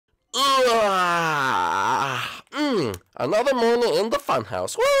Another morning in the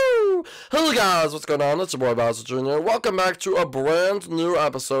funhouse. Woo! Hey guys, what's going on? It's your boy Bowser Jr. Welcome back to a brand new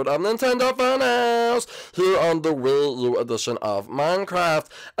episode of Nintendo Funhouse here on the Wii U edition of Minecraft.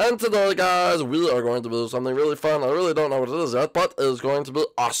 And today, guys, we are going to do something really fun. I really don't know what it is yet, but it is going to be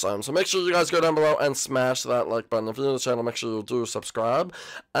awesome. So make sure you guys go down below and smash that like button. If you're new to the channel, make sure you do subscribe.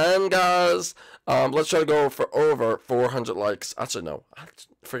 And guys, let's try to go for over 400 likes. Actually, no.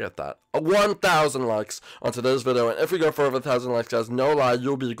 Forget that. 1,000 likes on today's video, and if we go for over 1,000 likes, guys, no lie,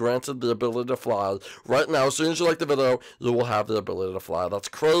 you'll be granted the ability to fly. Right now, as soon as you like the video, you will have the ability to fly. That's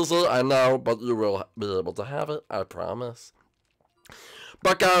crazy, I know, but you will be able to have it, I promise.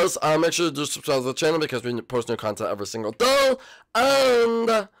 But guys, make sure you do subscribe to the channel because we post new content every single day,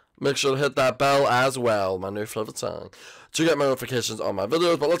 and make sure to hit that bell as well, my new favorite song, to get notifications on my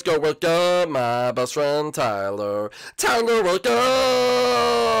videos. But let's go wake up my best friend Tyler. Tyler, wake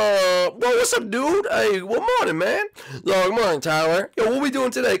up! Whoa, what's up, dude? Hey, good morning, man. Yo, good morning, Tyler. Yo, what we doing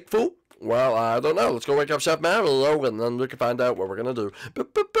today, fool? Well, I don't know. Let's go wake up Chef Mario, and then we can find out what we're gonna do.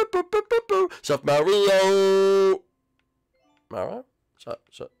 Chef Mario. Mario? Chef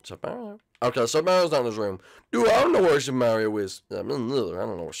Mario? Okay, Chef Mario's not in his room. Dude, I don't know where Chef Mario is. Yeah, me neither. I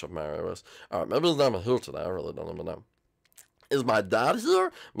don't know where Chef Mario is. Alright, maybe he's not here today. I really don't even know. Is my dad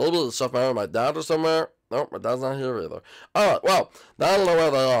here? Maybe it's Chef Mario, my dad, or somewhere? No, my dad's not here either. Alright, well, I don't know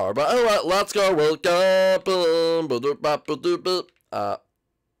where they are. But alright, let's go. Wake up.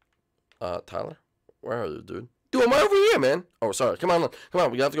 Tyler? Where are you, dude? Dude, I'm over here, man. Oh, sorry. Come on. Come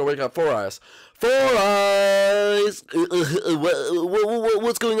on. We have to go wake up Four Eyes. Four Eyes!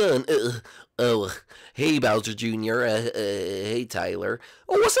 What's going on? Oh, hey, Bowser Jr. Hey, Tyler.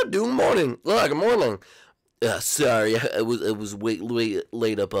 Oh, what's up, dude? Morning. Good morning. Sorry, I was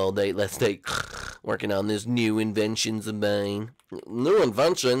late up all day last night working on these new inventions of mine. New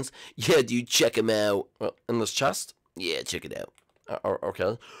inventions? Yeah, dude, check them out. In this chest? Yeah, check it out.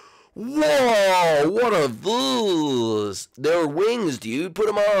 Okay. Whoa, what are those? They're wings, dude. Put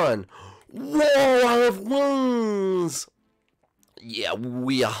them on. Whoa, I have wings. Yeah,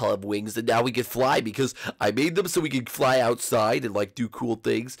 we all have wings, and now we can fly because I made them so we can fly outside and, like, do cool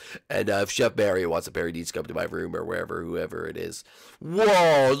things. And if Chef Mario wants a pair, he needs to come to my room or wherever, whoever it is.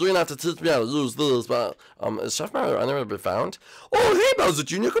 Whoa, you're gonna have to teach me how to use this, but, is Chef Mario anywhere to be found? Oh, hey, Bowser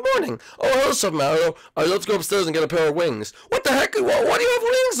Jr., good morning. Oh, hello, Chef Mario. Let's go upstairs and get a pair of wings. What the heck? Why do you have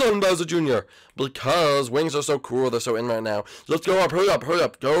wings on, Bowser Jr.? Because wings are so cool, they're so in right now. Let's go up, hurry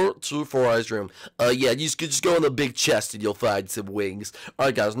up. Go to Four Eyes' room. Yeah, you just go in the big chest and you'll find some wings.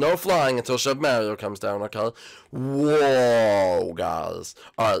 Alright, guys, no flying until Chef Mario comes down, okay? Whoa, guys.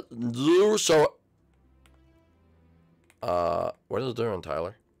 Alright, you show... what are you doing,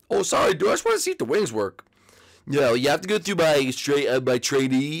 Tyler? Oh, sorry, dude, I just want to see if the wings work. No, you have to go through my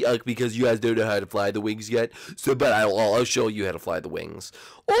trainee, because you guys don't know how to fly the wings yet. So, but I'll show you how to fly the wings.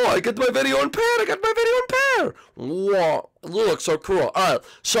 Oh, I got my video in pair. Whoa, look, so cool. Alright,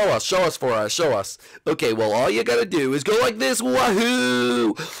 show us, Four Eyes, show us. Okay, well, all you gotta do is go like this.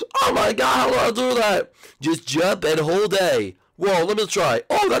 Wahoo! Oh my god, how do I do that? Just jump and hold A. Whoa, let me try.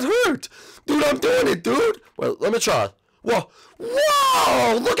 Oh, that hurt. Dude, I'm doing it, dude. Well, let me try. Whoa!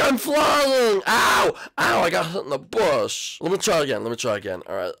 Look, I'm flying! Ow! I got hit in the bush. Let me try again.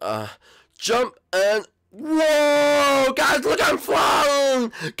 Alright, jump and... Whoa! Guys, look, I'm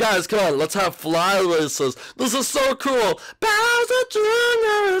flying! Guys, come on, let's have fly races. This is so cool! Bowser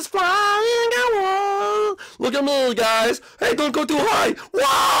Jr. is flying away! Look at me, guys! Hey, don't go too high!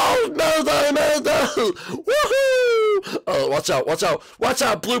 Whoa! Mayday! Woohoo! Oh, watch out!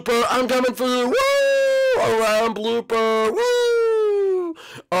 Blooper, I'm coming for you! Woo! Around, Blooper! Woo!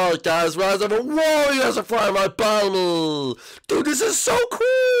 Alright, guys, rise up. Whoa, you guys are flying right by me! Dude, this is so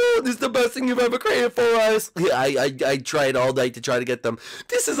cool! This is the best thing you've ever created, for us. Yeah, I tried all night to try to get them.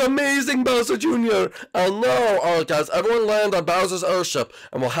 This is amazing, Bowser Jr. I know. Alright, guys, everyone land on Bowser's airship,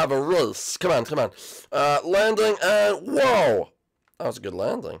 and we'll have a race. Come on. Landing, and whoa! That was a good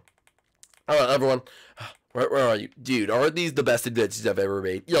landing. Alright, everyone. Where are you? Dude, aren't these the best inventions I've ever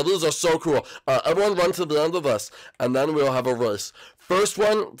made? Yeah, these are so cool. Everyone run to the end of this, and then we'll have a race. First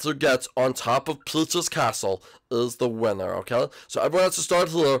one to get on top of Plush's castle is the winner, okay? So everyone has to start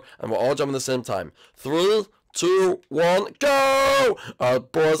here, and we'll all jump at the same time. 3, 2, 1, go!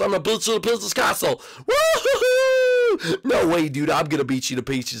 Alright, boys, I'm gonna beat you to Plush's castle. Woohoo! No way, dude. I'm gonna beat you to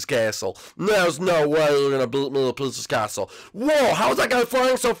Peach's castle. There's no way you're gonna beat me to Peach's castle. Whoa, how is that guy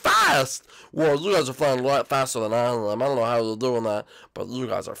flying so fast? Whoa, you guys are flying a lot faster than I am. I don't know how you're doing that, but you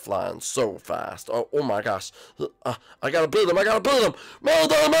guys are flying so fast. Oh my gosh. I gotta beat him. I gotta beat him.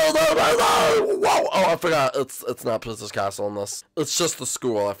 Melodon. Whoa. Oh, I forgot. It's not Peach's castle in this. It's just the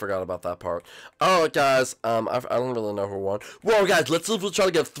school. I forgot about that part. Alright, guys. I don't really know who won. Whoa, guys. Let's see if we try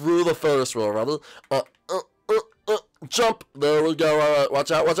to get through the Ferris wheel. Ready? Jump. There we go. Alright, watch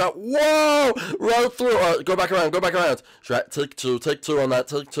out. Whoa! Right through. Alright, go back around. Try, take two on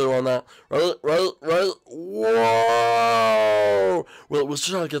that. Right. Whoa! Well, we're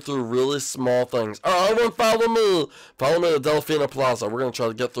trying to get through really small things. Alright, everyone follow me. Follow me to Delphina Plaza. We're gonna try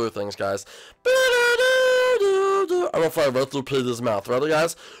to get through things, guys. I'm gonna fly right through Peter's mouth. Ready,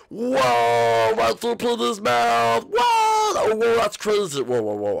 guys? Whoa! Right through Peter's mouth. Whoa! Whoa, that's crazy.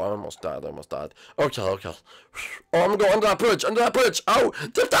 Whoa. I almost died. Okay. Oh, I'm gonna go under that bridge. Oh,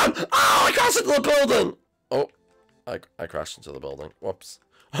 dip down. Oh, I crashed into the building. Oh, I crashed into the building. Whoops.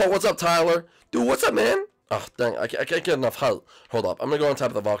 Oh, what's up, Tyler? Dude, what's up, man? Oh, dang, I can't get enough height. Hold up. I'm gonna go on top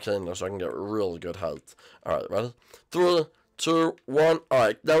of the volcano so I can get really good height. Alright, ready? 3, 2, 1.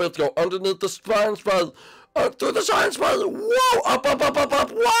 Alright, now we have to go underneath the spine spread. Through the giant spread. Whoa! Up.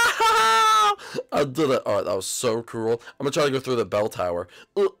 Wow! I did it. Alright, that was so cool. I'm gonna try to go through the bell tower.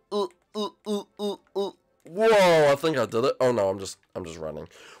 Whoa, I think I did it. Oh no, I'm just running.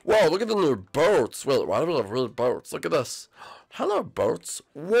 Whoa, look at the new boats. Wait, why do we have real boats? Look at this. Hello, boats.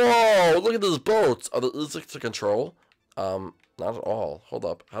 Whoa, look at these boats. Are they easy to control? Not at all. Hold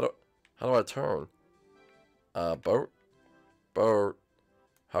up. How do I turn? Boat. How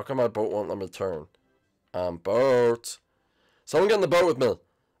come my boat won't let me turn? Boat. Someone get in the boat with me.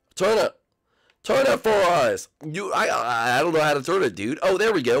 Turn it. Turn it, Four Eyes. I don't know how to turn it, dude. Oh,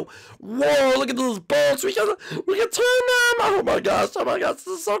 there we go. Whoa, look at those boats. We can turn them. Oh my gosh, this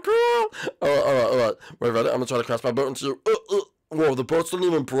is so cool. Alright. Wait, ready? I'm gonna try to crash my boat into you. Whoa, the boats don't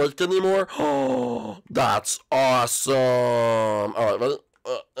even break anymore. Oh, that's awesome. Alright, ready?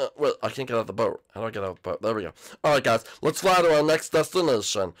 Wait, I can't get out of the boat. How do I get out of the boat? There we go. Alright, guys, let's fly to our next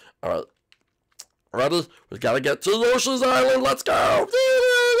destination. Alright. Ready? We gotta get to Yoshi's Island. Let's go.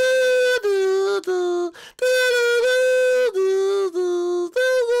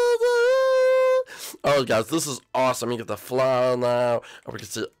 Alright, guys, this is awesome. You get to fly now, and we can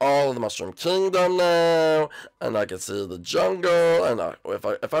see all of the Mushroom Kingdom now, and I can see the jungle. And I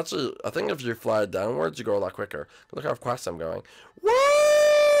think if you fly downwards, you go a lot quicker. Look how fast I'm going. Woo!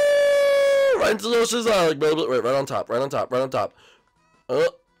 Right into Yoshi's Island, baby. Wait, right on top.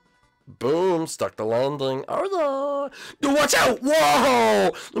 Boom, stuck the landing. Alright. Dude, watch out! Whoa!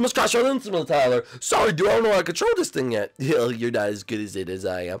 You almost crashed right into me, Tyler. Sorry, dude, I don't know how to control this thing yet. Yeah, you're not as good as it as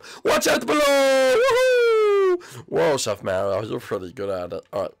I am. Watch out below! Woohoo! Whoa, Chef Mario, you're pretty good at it.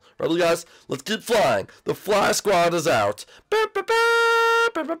 Alright, ready, guys? Let's keep flying. The Fly Squad is out. Well,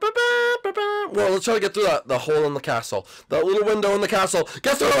 let's try to get through the hole in the castle. That little window in the castle.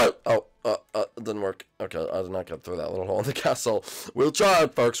 Get through it! Oh. It didn't work. Okay, I did not get through that little hole in the castle. We'll try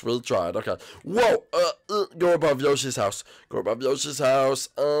it, folks. Okay. Whoa! Go above Yoshi's house.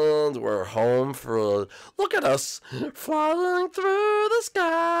 And we're home free. Look at us, flying through the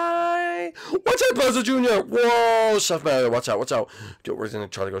sky. Watch out, Bowser Jr. Whoa, Chef Mario, watch out. We're gonna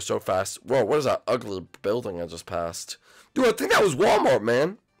try to go so fast. Whoa, what is that ugly building I just passed? Dude, I think that was Walmart,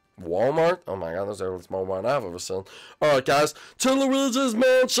 man. Walmart? Oh my god, that's the most Walmart I've ever seen. Alright, guys, to Luigi's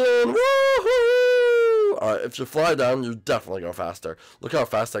Mansion! Woohoo! Alright, if you fly down, you definitely go faster. Look how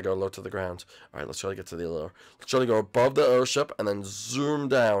fast I go low to the ground. Alright, let's try to get to the lower. Let's try to go above the airship and then zoom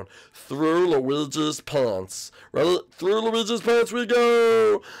down through Luigi's pants. Ready? Through Luigi's pants we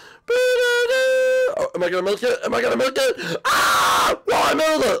go! Oh, am I gonna make it? Ah! Well, I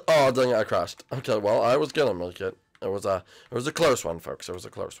made it! Oh, dang it, I crashed. Okay, well, I was gonna make it. It was a close one, folks. It was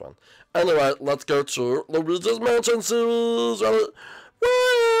a close one. Anyway, let's go to Luigi's Mansion series. Well,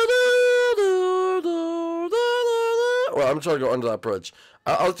 I'm trying to go under that bridge.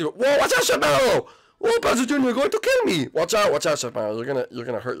 I'll do. Whoa! Watch out, Chef Mario! Whoa, Bowser Jr., you're going to kill me! Watch out, Chef Mario. You're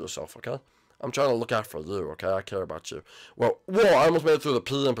gonna hurt yourself, okay? I'm trying to look out for you, okay? I care about you. Well, whoa! I almost made it through the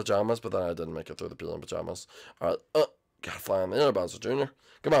pee in pajamas, but then I didn't make it through the pee in pajamas. All right, gotta fly in the air, Bowser Jr.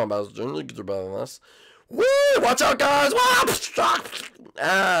 Come on, Bowser Jr. You can do better than this. Woo! Watch out, guys!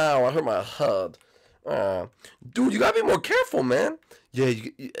 Ow! I hurt my head. Dude, you gotta be more careful, man. Yeah,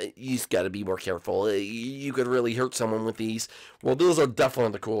 you just gotta be more careful. You could really hurt someone with these. Well, those are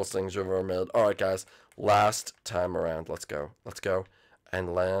definitely the coolest things you've ever made. Alright, guys. Last time around. Let's go.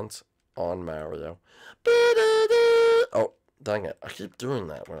 And land on Mario. Oh, dang it. I keep doing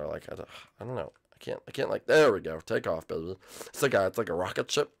that where I don't know. I I can't like, there we go. Take off, baby. It's like a rocket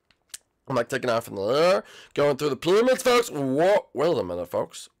ship. I'm like taking off in the air, going through the pyramids, folks. Whoa, wait a minute,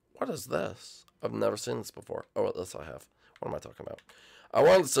 folks. What is this? I've never seen this before. Oh, this I have. What am I talking about? I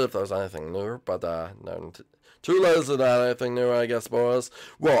wanted to see if there was anything new, but no. Too lazy to add anything new, I guess, boys.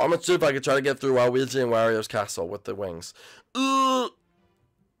 Well, I'm gonna see if I can try to get through Luigi and Wario's castle with the wings.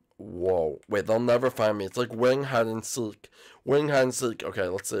 Whoa. Wait, they'll never find me. It's like wing, hide, and seek. Wing, hide, and seek. Okay,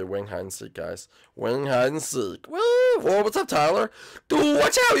 let's see. Wing, hide, and seek, guys. Wing, hide, and seek. Woo! Whoa, what's up, Tyler? Dude,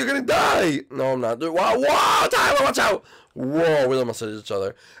 watch out! You're gonna die! No, I'm not. Dude, whoa, Tyler, watch out! Whoa, we almost hit each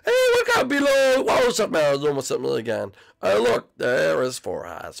other. Hey, look out below! Whoa, what's up, man? You almost hit me again. Look, there is Four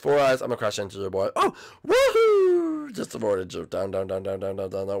Eyes. Four Eyes, I'm gonna crash into you, boy. Oh, woohoo! Just avoided you. Down.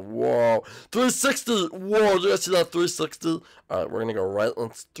 Whoa. 360! Whoa, did you guys see that 360? Alright, we're gonna go right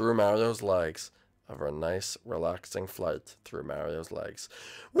through Mario's legs. Over a nice, relaxing flight through Mario's legs.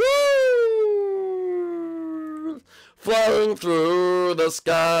 Woo! Flying through the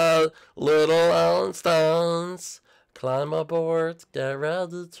sky, little Einsteins. Climb aboard, get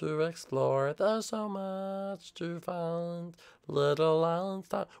ready to explore. There's so much to find, little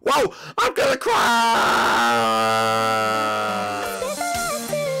Einstein. Whoa! I'm gonna cry!